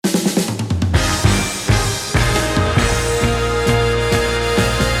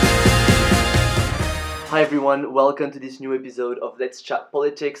Hi everyone, welcome to this new episode of Let's Chat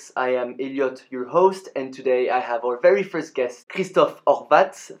Politics. I am Elliot, your host, and today I have our very first guest, Christoph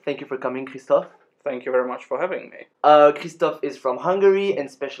Orbán. Thank you for coming, Christoph. Thank you very much for having me. Christoph is from Hungary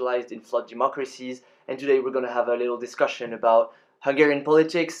and specialized in flawed democracies, and today we're going to have a little discussion about Hungarian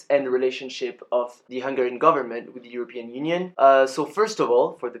politics and the relationship of the Hungarian government with the European Union. So first of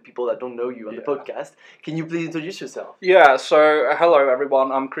all, for the people that don't know you on the podcast, can you please introduce yourself? Yeah, so hello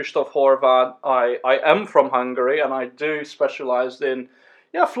everyone, I'm Christoph Horváth. I am from Hungary and I do specialize in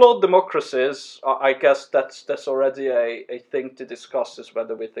flawed democracies. I guess that's already a thing to discuss, is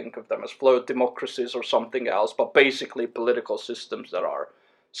whether we think of them as flawed democracies or something else, but basically political systems that are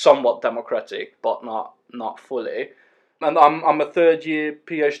somewhat democratic but not fully. And I'm a third year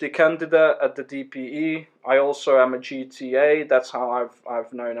PhD candidate at the DPE. I also am a GTA. That's how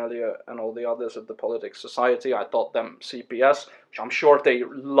I've known Elliot and all the others at the Politics Society. I taught them CPS, which I'm sure they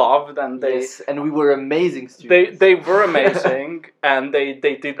loved, and and we were amazing students. They were amazing, and they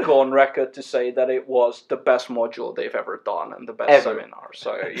did go on record to say that it was the best module they've ever done and the best seminar.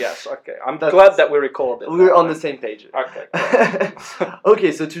 So yes, okay. I'm glad that we recorded. We're on the same page. Okay.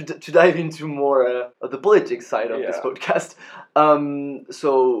 Okay, so to dive into more of the politics side of this podcast.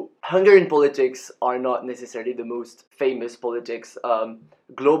 So Hungarian politics are not necessarily the most famous politics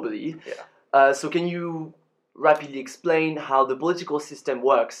globally. Yeah. So can you rapidly explain how the political system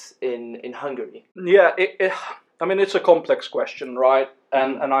works in Hungary? Yeah, it's a complex question, right?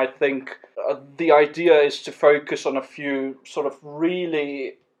 And I think the idea is to focus on a few sort of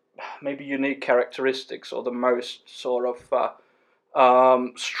really maybe unique characteristics, or the most sort of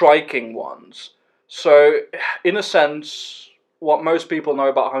striking ones. So, in a sense, what most people know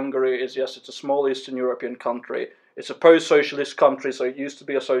about Hungary is, yes, it's a small Eastern European country. It's a post-socialist country, so it used to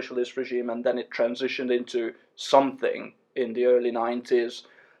be a socialist regime, and then it transitioned into something in the early 90s,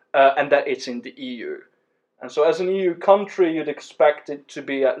 and that it's in the EU. And so as an EU country, you'd expect it to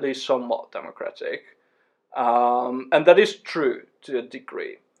be at least somewhat democratic. And that is true to a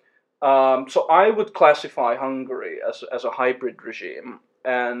degree. So I would classify Hungary as a hybrid regime.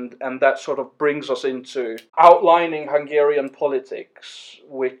 And that sort of brings us into outlining Hungarian politics,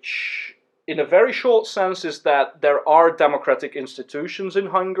 which in a very short sense is that there are democratic institutions in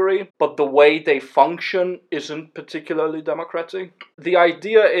Hungary, but the way they function isn't particularly democratic. The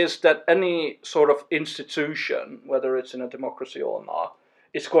idea is that any sort of institution, whether it's in a democracy or not,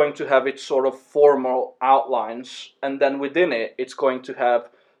 is going to have its sort of formal outlines, and then within it, it's going to have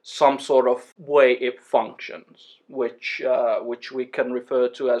some sort of way it functions, which we can refer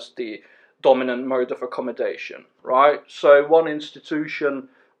to as the dominant mode of accommodation, right? So one institution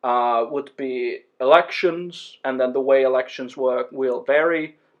would be elections, and then the way elections work will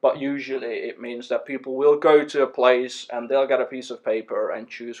vary, but usually it means that people will go to a place and they'll get a piece of paper and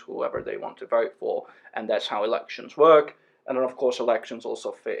choose whoever they want to vote for, and that's how elections work. And then of course elections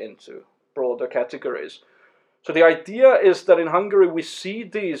also fit into broader categories. So the idea is that in Hungary we see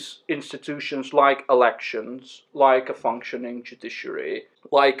these institutions like elections, like a functioning judiciary,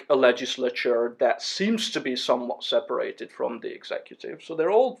 like a legislature that seems to be somewhat separated from the executive. So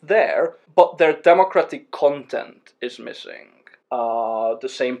they're all there, but their democratic content is missing. The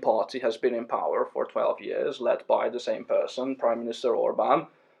same party has been in power for 12 years, led by the same person, Prime Minister Orbán.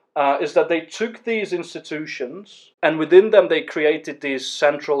 Is that they took these institutions and within them they created these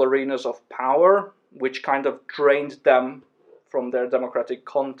central arenas of power, which kind of drained them from their democratic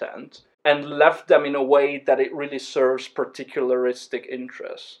content and left them in a way that it really serves particularistic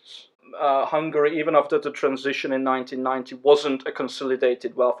interests. Hungary, even after the transition in 1990, wasn't a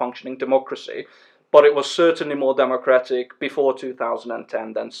consolidated, well-functioning democracy, but it was certainly more democratic before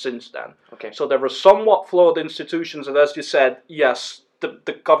 2010 than since then. Okay. So there were somewhat flawed institutions, and as you said, yes,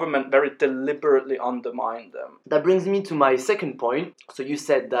 the government very deliberately undermined them. That brings me to my second point. So you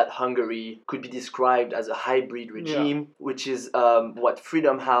said that Hungary could be described as a hybrid regime, which is what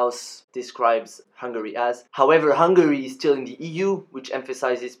Freedom House describes Hungary as. However, Hungary is still in the EU, which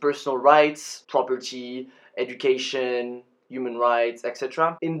emphasizes personal rights, property, education, human rights,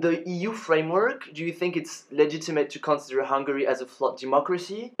 etc. In the EU framework, do you think it's legitimate to consider Hungary as a flawed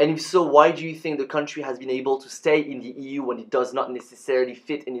democracy? And if so, why do you think the country has been able to stay in the EU when it does not necessarily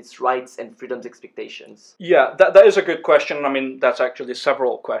fit in its rights and freedoms expectations? Yeah, that is a good question. I mean, that's actually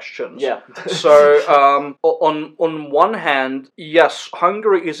several questions. Yeah. So, on one hand, yes,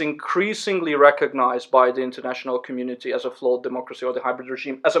 Hungary is increasingly recognized by the international community as a flawed democracy or the hybrid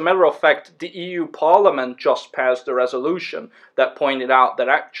regime. As a matter of fact, the EU Parliament just passed a resolution that pointed out that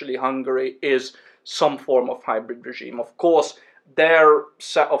actually Hungary is some form of hybrid regime. Of course, their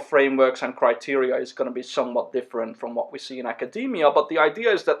set of frameworks and criteria is going to be somewhat different from what we see in academia. But the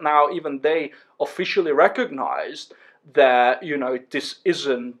idea is that now even they officially recognized that, this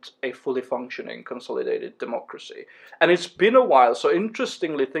isn't a fully functioning consolidated democracy. And it's been a while. So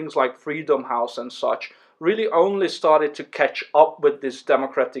interestingly, things like Freedom House and such really only started to catch up with this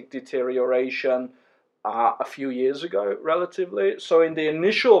democratic deterioration a few years ago, relatively. So in the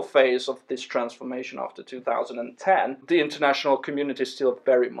initial phase of this transformation after 2010, the international community still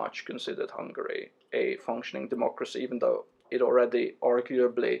very much considered Hungary a functioning democracy, even though it already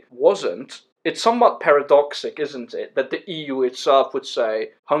arguably wasn't. It's somewhat paradoxic, isn't it, that the EU itself would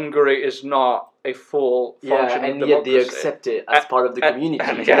say Hungary is not a full functioning democracy. And yet they accept it as part of the community.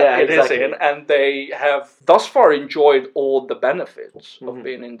 It exactly. is, and they have thus far enjoyed all the benefits of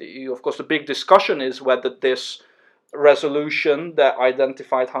being in the EU. Of course, the big discussion is whether this resolution that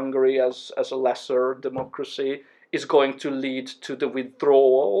identified Hungary as a lesser democracy is going to lead to the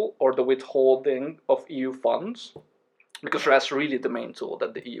withdrawal or the withholding of EU funds. Because that's really the main tool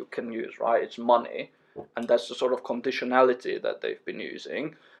that the EU can use, right? It's money, and that's the sort of conditionality that they've been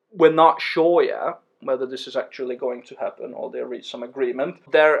using. We're not sure yet whether this is actually going to happen or they'll reach some agreement.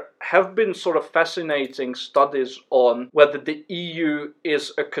 There have been sort of fascinating studies on whether the EU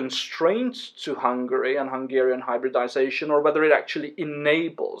is a constraint to Hungary and Hungarian hybridization or whether it actually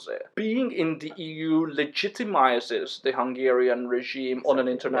enables it. Being in the EU legitimizes the Hungarian regime on an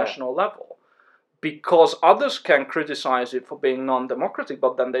international level. Because others can criticize it for being non-democratic,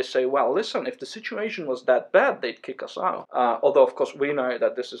 but then they say, well, listen, if the situation was that bad, they'd kick us out. Although, of course, we know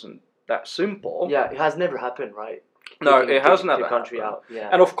that this isn't that simple. Yeah, it has never happened, right? No, it has never happened. Country out. Yeah.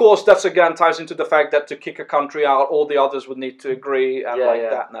 And of course, that's again ties into the fact that to kick a country out, all the others would need to agree, and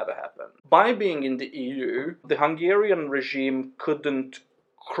that never happened. By being in the EU, the Hungarian regime couldn't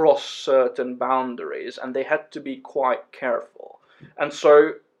cross certain boundaries, and they had to be quite careful. And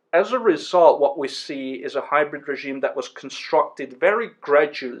so, as a result, what we see is a hybrid regime that was constructed very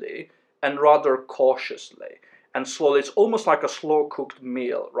gradually and rather cautiously and slowly. It's almost like a slow-cooked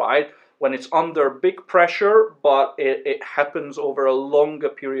meal, right? When it's under big pressure, but it happens over a longer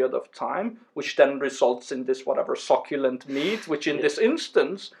period of time, which then results in this whatever succulent meat, which in this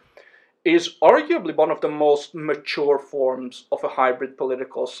instance is arguably one of the most mature forms of a hybrid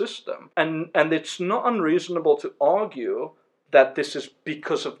political system. And it's not unreasonable to argue that this is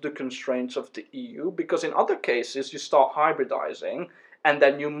because of the constraints of the EU, because in other cases you start hybridizing and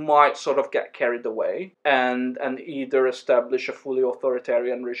then you might sort of get carried away and either establish a fully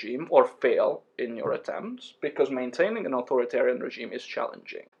authoritarian regime or fail in your attempts, because maintaining an authoritarian regime is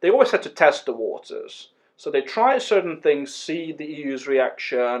challenging. They always had to test the waters. So they try certain things, see the EU's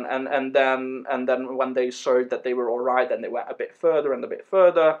reaction, and then when they showed that they were all right, then they went a bit further and a bit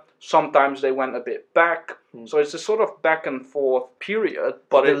further. Sometimes they went a bit back. So it's a sort of back and forth period.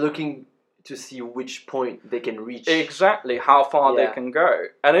 But they're looking to see which point they can reach. Exactly, how far they can go.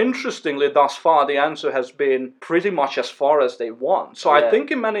 And interestingly, thus far, the answer has been pretty much as far as they want. So I think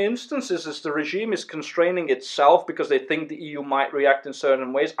in many instances, as the regime is constraining itself because they think the EU might react in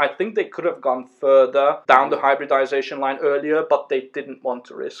certain ways, I think they could have gone further down the hybridization line earlier, but they didn't want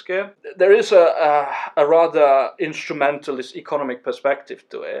to risk it. There is a rather instrumentalist economic perspective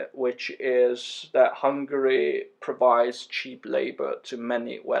to it, which is that Hungary provides cheap labor to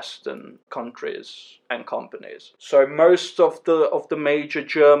many Western countries and companies. So most of the major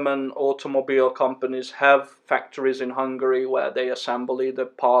German automobile companies have factories in Hungary where they assemble either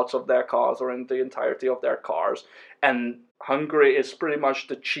parts of their cars or in the entirety of their cars. And Hungary is pretty much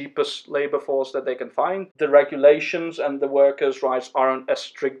the cheapest labor force that they can find. The regulations and the workers' rights aren't as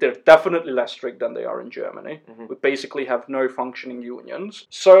strict. They're definitely less strict than they are in Germany. We basically have no functioning unions.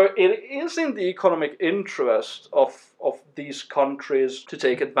 So it is in the economic interest of these countries to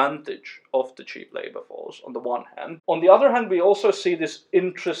take advantage of the cheap labor force, on the one hand. On the other hand, we also see this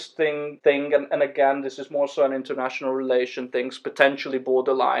interesting thing, and again, this is more so an international relation things, potentially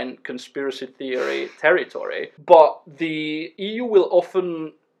borderline conspiracy theory territory. But the EU will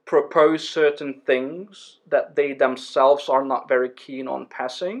often propose certain things that they themselves are not very keen on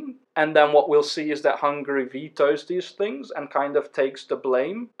passing. And then what we'll see is that Hungary vetoes these things and kind of takes the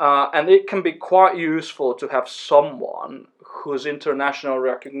blame. And it can be quite useful to have someone whose international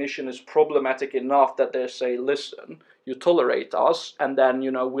recognition is problematic enough that they say, listen, you tolerate us, and then,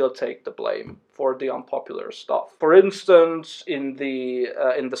 we'll take the blame for the unpopular stuff. For instance, in the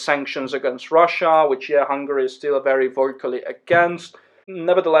sanctions against Russia, which, Hungary is still very vocally against,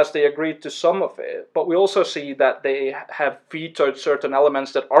 nevertheless, they agreed to some of it. But we also see that they have vetoed certain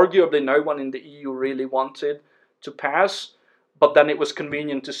elements that arguably no one in the EU really wanted to pass. But then it was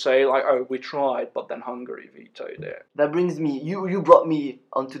convenient to say, like, oh, we tried, but then Hungary vetoed it. That brings me, you brought me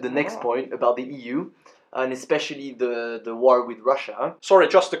onto the next point about the EU, and especially the war with Russia. Sorry,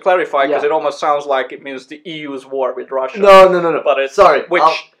 just to clarify, because it almost sounds like it means the EU's war with Russia. No. But it's, sorry.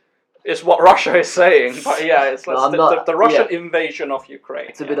 Which is what Russia is saying. But yeah, it's the Russian invasion of Ukraine.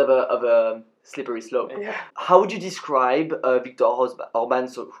 It's a bit of a slippery slope. Yeah. How would you describe Viktor Orbán,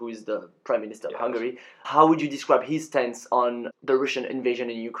 who is the Prime Minister of Hungary, how would you describe his stance on the Russian invasion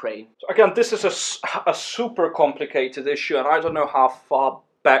in Ukraine? So again, this is a super complicated issue, and I don't know how far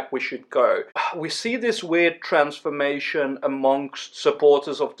back we should go. We see this weird transformation amongst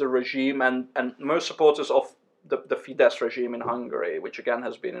supporters of the regime and most supporters of the Fidesz regime in Hungary, which again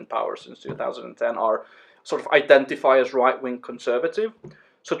has been in power since 2010, are sort of identify as right-wing conservative.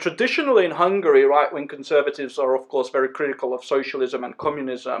 So traditionally in Hungary, right-wing conservatives are of course very critical of socialism and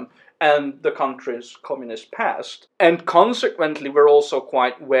communism and the country's communist past. And consequently, we're also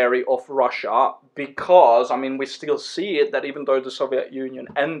quite wary of Russia because, I mean, we still see it that even though the Soviet Union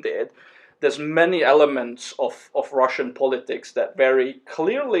ended, there's many elements of Russian politics that very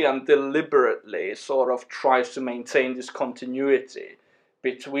clearly and deliberately sort of tries to maintain this continuity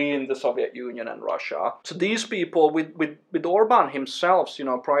between the Soviet Union and Russia. So these people, with Orbán himself, you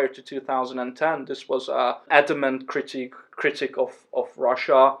know, prior to 2010, this was an adamant critic of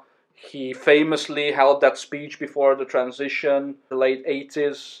Russia. He famously held that speech before the transition, the late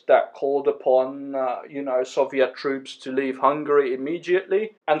 80s, that called upon, Soviet troops to leave Hungary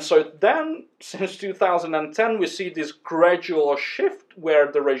immediately. And so then, since 2010, we see this gradual shift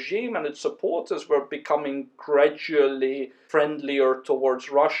where the regime and its supporters were becoming gradually friendlier towards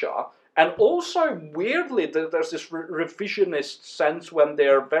Russia. And also, weirdly, there's this revisionist sense when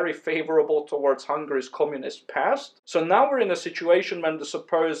they're very favorable towards Hungary's communist past. So now we're in a situation when the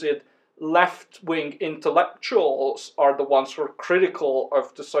supposed left-wing intellectuals are the ones who are critical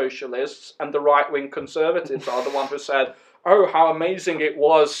of the socialists, and the right-wing conservatives are the ones who said, oh, how amazing it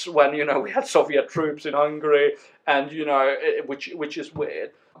was when, we had Soviet troops in Hungary, and, which is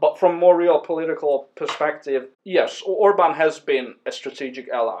weird. But from more real political perspective, yes, Orbán has been a strategic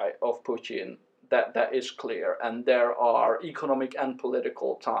ally of Putin. That is clear. And there are economic and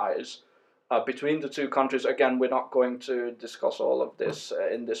political ties between the two countries. Again, we're not going to discuss all of this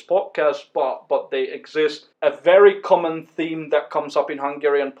in this podcast, but they exist. A very common theme that comes up in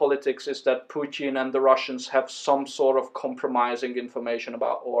Hungarian politics is that Putin and the Russians have some sort of compromising information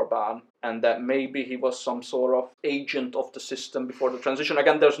about Orbán, and that maybe he was some sort of agent of the system before the transition.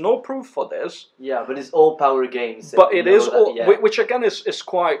 Again, there's no proof for this. Yeah, but it's all power games. But it is all, which again is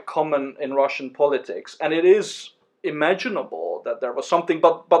quite common in Russian politics, and it is imaginable that there was something,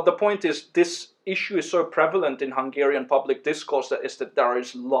 but the point is, this issue is so prevalent in Hungarian public discourse that there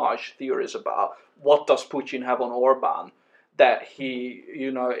is large theories about what does Putin have on Orbán that he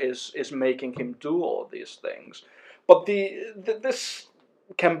is making him do all these things. But this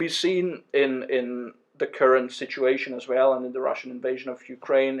can be seen in the current situation as well, and in the Russian invasion of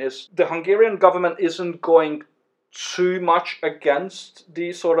Ukraine, is the Hungarian government isn't going too much against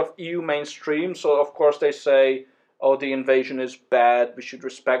the sort of EU mainstream. So of course they say, oh, the invasion is bad, we should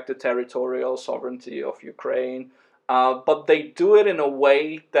respect the territorial sovereignty of Ukraine. But they do it in a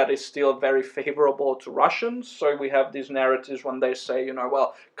way that is still very favorable to Russians. So we have these narratives when they say,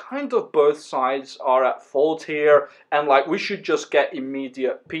 well, kind of both sides are at fault here, and we should just get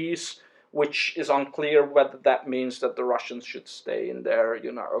immediate peace, which is unclear whether that means that the Russians should stay in their,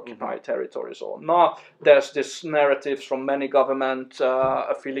 occupied territories or not. There's this narrative from many government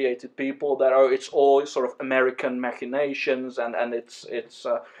affiliated people that, it's all sort of American machinations, and it's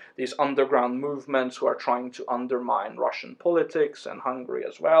these underground movements who are trying to undermine Russian politics and Hungary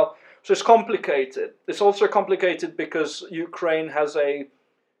as well. So it's complicated. It's also complicated because Ukraine has a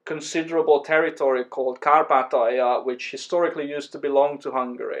considerable territory called Carpataya, which historically used to belong to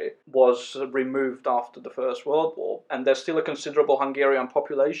Hungary, was removed after the First World War, and there's still a considerable Hungarian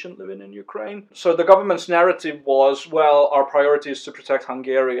population living in Ukraine. So the government's narrative was, well, our priority is to protect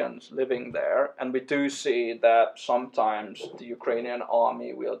Hungarians living there, and we do see that sometimes the Ukrainian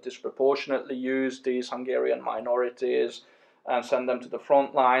army will disproportionately use these Hungarian minorities and send them to the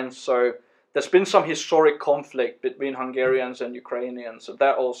front lines. So there's been some historic conflict between Hungarians and Ukrainians, so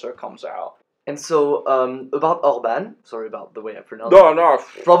that also comes out. And so, about Orbán, sorry about the way I pronounce it. No.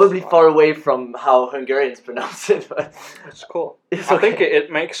 Probably far away from how Hungarians pronounce it, but it's cool. It's I think it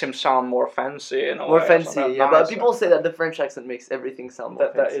makes him sound more fancy in a way. More fancy, yeah. But people say that the French accent makes everything sound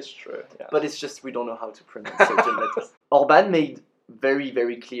more fancy. That is true, yeah. But it's just we don't know how to pronounce certain letters. Orbán made very,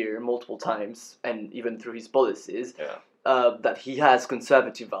 very clear multiple times, and even through his policies, that he has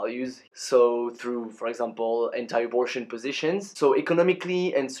conservative values. So through, for example, anti-abortion positions. So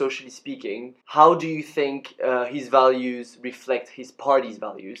economically and socially speaking, how do you think his values reflect his party's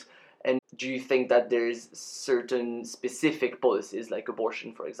values? And do you think that there's certain specific policies, like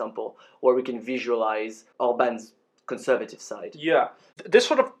abortion, for example, where we can visualize Orbán's conservative side? Yeah. This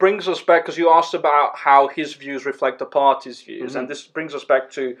sort of brings us back, because you asked about how his views reflect the party's views, and this brings us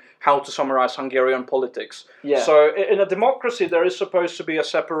back to how to summarize Hungarian politics. Yeah. So in a democracy, there is supposed to be a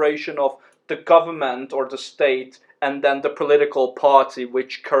separation of the government or the state and then the political party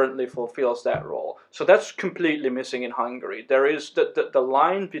which currently fulfills that role. So that's completely missing in Hungary. There is the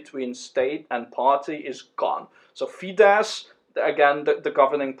line between state and party is gone. So Fidesz, again, the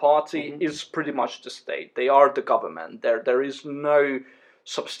governing party is pretty much the state. They are the government. There is no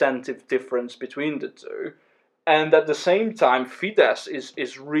substantive difference between the two. And at the same time, Fidesz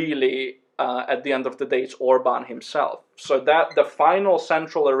is really, at the end of the day, it's Orbán himself. So that the final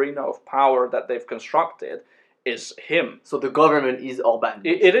central arena of power that they've constructed is him. So the government is Orbán.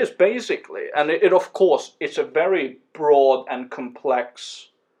 It is basically. And it of course, it's a very broad and complex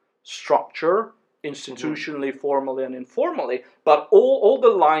structure, institutionally, formally, and informally, but all the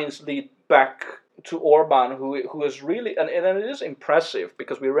lines lead back to Orbán, who is really, and it is impressive,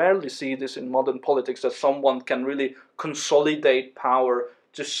 because we rarely see this in modern politics, that someone can really consolidate power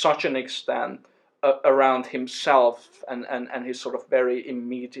to such an extent around himself and his sort of very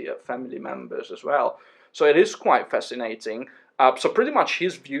immediate family members as well. So it is quite fascinating. So pretty much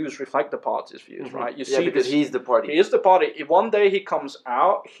his views reflect the party's views, right? You see, because he's the party. He is the party. One day he comes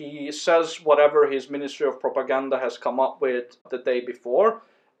out, he says whatever his Ministry of Propaganda has come up with the day before,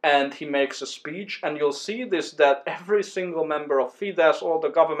 and he makes a speech, and you'll see this, that every single member of Fidesz, all the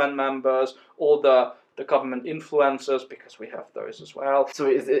government members, all the government influencers, because we have those as well. So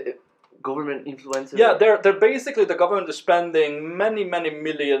is it government influencers? Yeah, they're basically, the government is spending many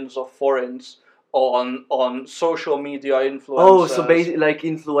millions of forints on social media influencers. Oh, so basically like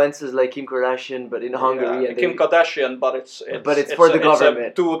influencers like Kim Kardashian, but in Hungary. Yeah, Kim Kardashian, but it's for the government.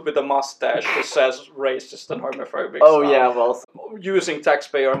 It's a dude with a mustache who says racist and homophobic Oh stuff. yeah, well, using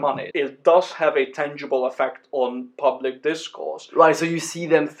taxpayer money. It does have a tangible effect on public discourse. Right, so you see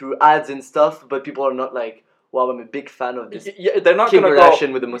them through ads and stuff, but people are not like, wow, I'm a big fan of this. Yeah, they're not Kim going to Kardashian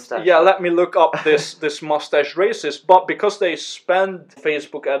go, with a mustache. Yeah, let me look up this mustache racist. But because they spend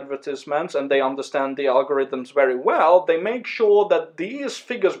Facebook advertisements and they understand the algorithms very well, they make sure that these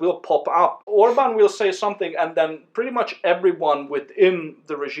figures will pop up. Orbán will say something, and then pretty much everyone within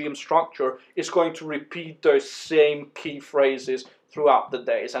the regime structure is going to repeat those same key phrases throughout the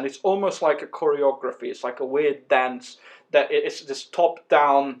days. And it's almost like a choreography. It's like a weird dance. That it's this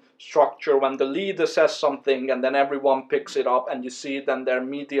top-down structure when the leader says something and then everyone picks it up, and you see then their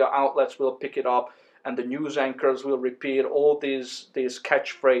media outlets will pick it up and the news anchors will repeat all these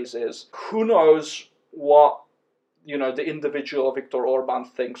catchphrases. Who knows what the individual Viktor Orbán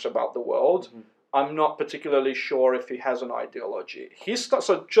thinks about the world? I'm not particularly sure if he has an ideology.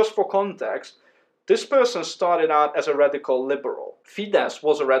 So just for context, this person started out as a radical liberal. Fidesz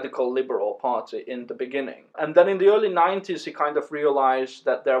was a radical liberal party in the beginning. And then in the early 90s, he kind of realized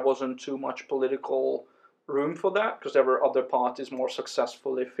that there wasn't too much political room for that, because there were other parties more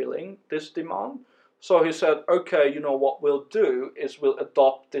successfully filling this demand. So he said, okay, what we'll do is we'll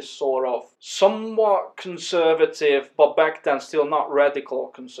adopt this sort of somewhat conservative, but back then still not radical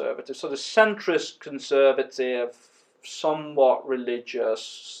conservative. So the centrist conservative, somewhat religious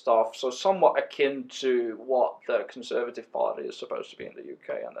stuff, so somewhat akin to what the Conservative Party is supposed to be in the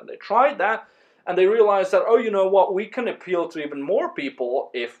UK. And then they tried that, and they realized that, we can appeal to even more people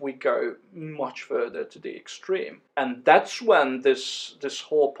if we go much further to the extreme. And that's when this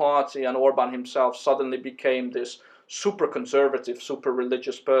whole party and Orbán himself suddenly became this super conservative, super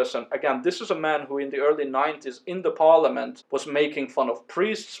religious person. Again, this is a man who in the early 90s in the parliament was making fun of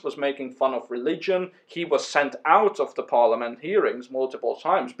priests, was making fun of religion. He was sent out of the parliament hearings multiple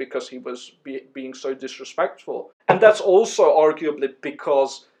times because he was being so disrespectful. And that's also arguably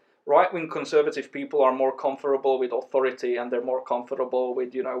because right-wing conservative people are more comfortable with authority, and they're more comfortable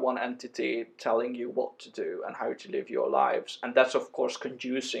with, one entity telling you what to do and how to live your lives. And that's, of course,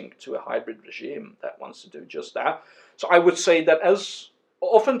 conducing to a hybrid regime that wants to do just that. So I would say that as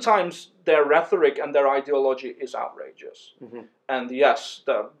oftentimes their rhetoric and their ideology is outrageous. And yes,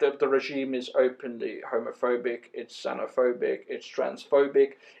 the regime is openly homophobic, it's xenophobic, it's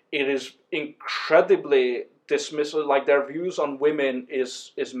transphobic. It is incredibly dismissal, like their views on women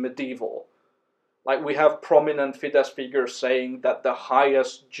is medieval. Like we have prominent Fidesz figures saying that the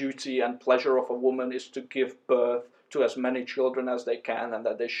highest duty and pleasure of a woman is to give birth to as many children as they can, and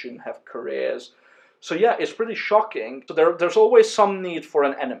that they shouldn't have careers. So yeah, it's pretty shocking. So there's always some need for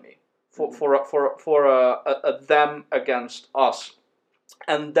an enemy, for a them against us,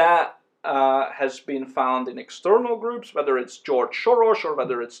 and that has been found in external groups, whether it's George Soros or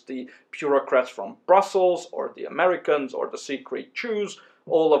whether it's the bureaucrats from Brussels or the Americans or the secret Jews.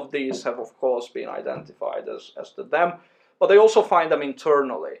 All of these have, of course, been identified as the them, but they also find them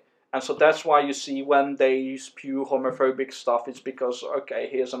internally. And so that's why you see when they spew homophobic stuff, it's because, okay,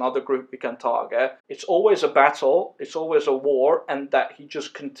 here's another group we can target. It's always a battle, it's always a war, and that he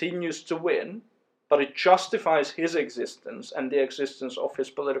just continues to win, but it justifies his existence and the existence of his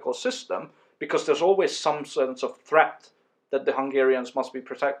political system because there's always some sense of threat that the Hungarians must be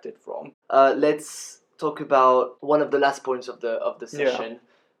protected from. Let's talk about one of the last points of the session. Yeah.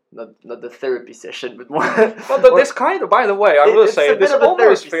 Not the therapy session, but more. But this kind of, by the way, I will say, this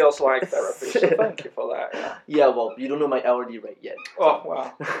almost feels like therapy, so thank you for that. Yeah, well, you don't know my hourly rate yet. Oh,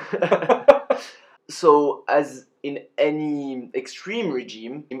 wow. So, as in any extreme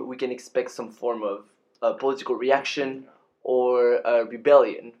regime, we can expect some form of political reaction or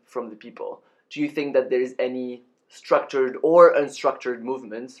rebellion from the people. Do you think that there is any structured or unstructured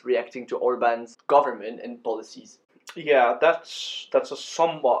movements reacting to Orbán's government and policies? Yeah, that's a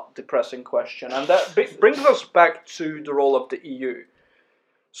somewhat depressing question, and that brings us back to the role of the EU.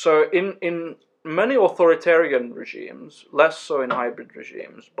 So in many authoritarian regimes, less so in hybrid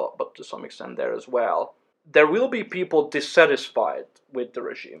regimes, but to some extent there as well, there will be people dissatisfied with the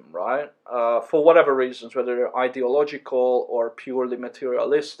regime, right? For whatever reasons, whether they're ideological or purely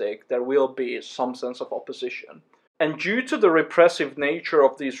materialistic, there will be some sense of opposition. And due to the repressive nature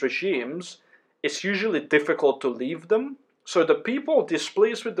of these regimes, it's usually difficult to leave them. So the people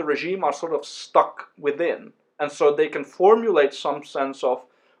displeased with the regime are sort of stuck within. And so they can formulate some sense of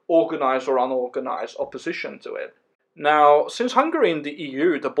organized or unorganized opposition to it. Now, since Hungary and the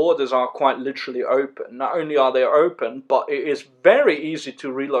EU, the borders are quite literally open. Not only are they open, but it is very easy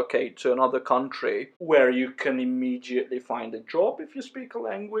to relocate to another country where you can immediately find a job if you speak a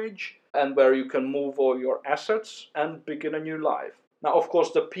language, and where you can move all your assets and begin a new life. Now, of course,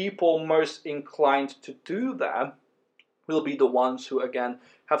 the people most inclined to do that will be the ones who, again,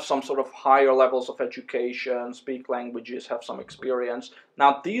 have some sort of higher levels of education, speak languages, have some experience.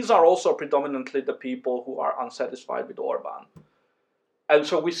 Now, these are also predominantly the people who are unsatisfied with Orbán. And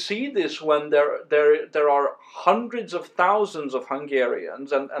so we see this when there are hundreds of thousands of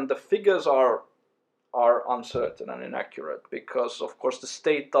Hungarians, and the figures are uncertain and inaccurate because, of course, the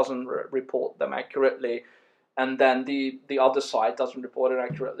state doesn't report them accurately. And then the other side doesn't report it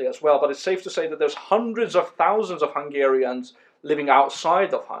accurately as well. But it's safe to say that there's hundreds of thousands of Hungarians living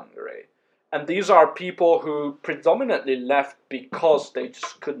outside of Hungary. And these are people who predominantly left because they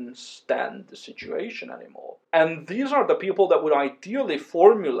just couldn't stand the situation anymore. And these are the people that would ideally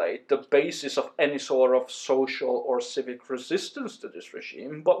formulate the basis of any sort of social or civic resistance to this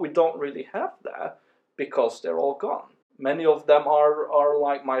regime. But we don't really have that because they're all gone. Many of them are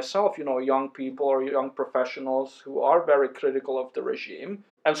like myself, young people or young professionals who are very critical of the regime.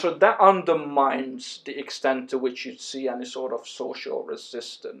 And so that undermines the extent to which you'd see any sort of social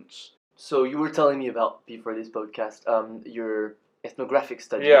resistance. So you were telling me about, before this podcast, your ethnographic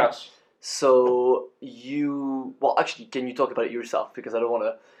study. Yes. So actually, can you talk about it yourself? Because I don't want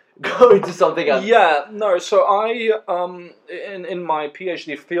to go into something else. Yeah, no, so I, in my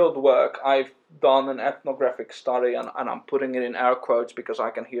PhD fieldwork, I've done an ethnographic study, and I'm putting it in air quotes because I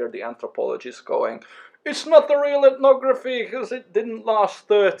can hear the anthropologists going, it's not the real ethnography because it didn't last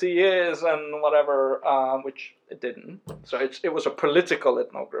 30 years and whatever, which it didn't. So it was a political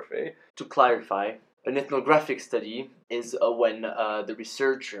ethnography. To clarify, an ethnographic study is when the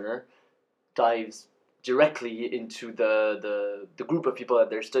researcher dives directly into the group of people that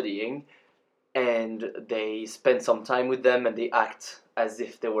they're studying, and they spend some time with them and they act as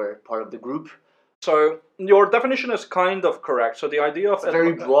if they were part of the group. So your definition is kind of correct. So the idea of... It's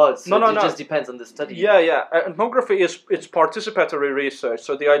very broad, so it just depends on the study. Yeah. Ethnography it's participatory research.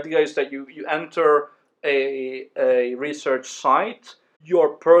 So the idea is that you enter a research site. Your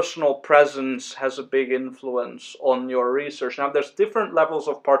personal presence has a big influence on your research. Now, there's different levels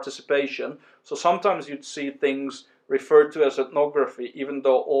of participation. So sometimes you'd see things referred to as ethnography, even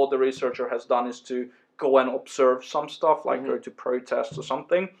though all the researcher has done is to go and observe some stuff, like go to protests or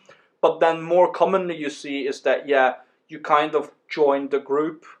something. But then more commonly you see is that, you kind of join the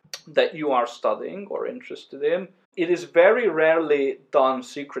group that you are studying or interested in. It is very rarely done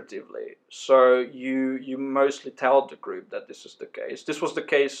secretively. So you mostly tell the group that this is the case. This was the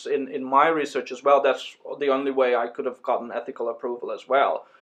case in my research as well. That's the only way I could have gotten ethical approval as well.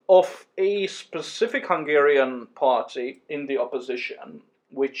 Of a specific Hungarian party in the opposition,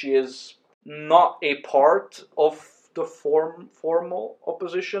 which is not a part of the formal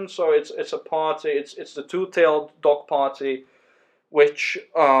opposition. So it's a party. It's the two-tailed dog party, which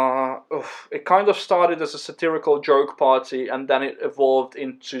it kind of started as a satirical joke party, and then it evolved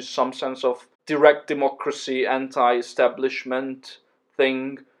into some sense of direct democracy, anti-establishment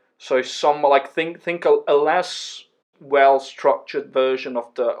thing. So some think a less well-structured version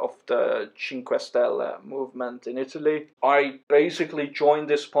of the Cinque Stelle movement in Italy. I basically joined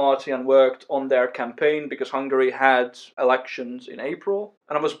this party and worked on their campaign because Hungary had elections in April,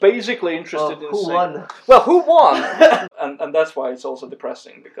 and I was basically interested in who won? Well, who won? and that's why it's also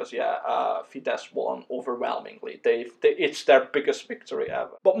depressing because Fidesz won overwhelmingly. It's their biggest victory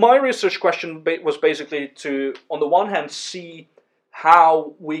ever. But my research question was basically to, on the one hand, see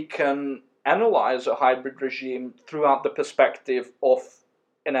how we can analyze a hybrid regime throughout the perspective of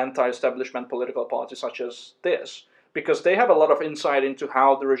an anti-establishment political party such as this, because they have a lot of insight into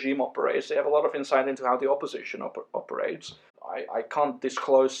how the regime operates. They have a lot of insight into how the opposition operates. I can't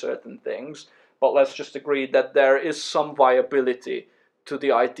disclose certain things, but let's just agree that there is some viability to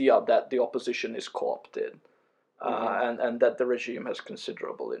the idea that the opposition is co-opted. And that the regime has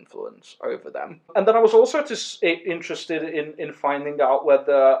considerable influence over them. And then I was also interested in finding out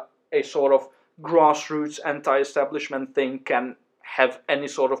whether a sort of grassroots anti-establishment thing can have any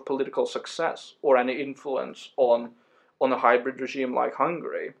sort of political success or any influence on a hybrid regime like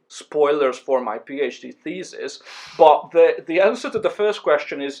Hungary. Spoilers for my PhD thesis, but the answer to the first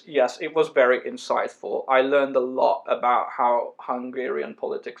question is yes, it was very insightful. I learned a lot about how Hungarian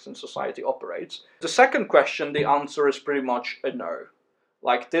politics and society operates. The second question, the answer is pretty much a no.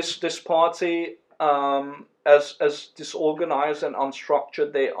 Like this party, as disorganized and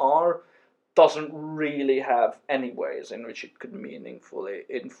unstructured they are, doesn't really have any ways in which it could meaningfully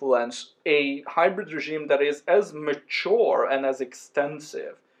influence a hybrid regime that is as mature and as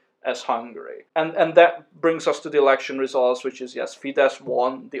extensive as Hungary. And that brings us to the election results, which is, yes, Fidesz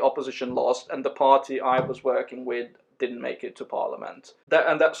won, the opposition lost, and the party I was working with didn't make it to parliament.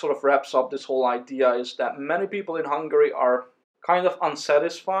 That sort of wraps up this whole idea, is that many people in Hungary are kind of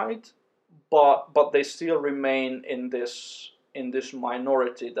unsatisfied, but they still remain in this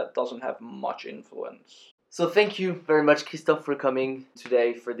minority that doesn't have much influence. So thank you very much, Christoph, for coming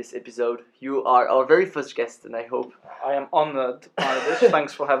today for this episode. You are our very first guest, and I hope... I am honored by this.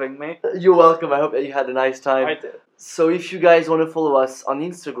 Thanks for having me. You're welcome. I hope that you had a nice time. I did. So if you guys want to follow us on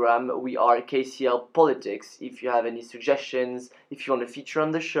Instagram, we are KCL Politics. If you have any suggestions, if you want to feature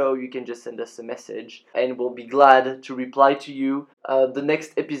on the show, you can just send us a message, and we'll be glad to reply to you. The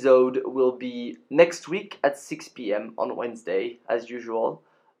next episode will be next week at 6 p.m. on Wednesday, as usual.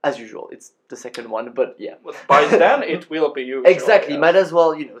 As usual, it's the second one, but yeah. But by then, it will be usual. Exactly, yes. Might as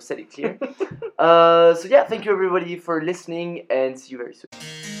well, set it clear. So yeah, thank you everybody for listening, and see you very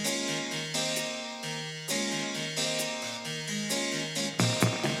soon.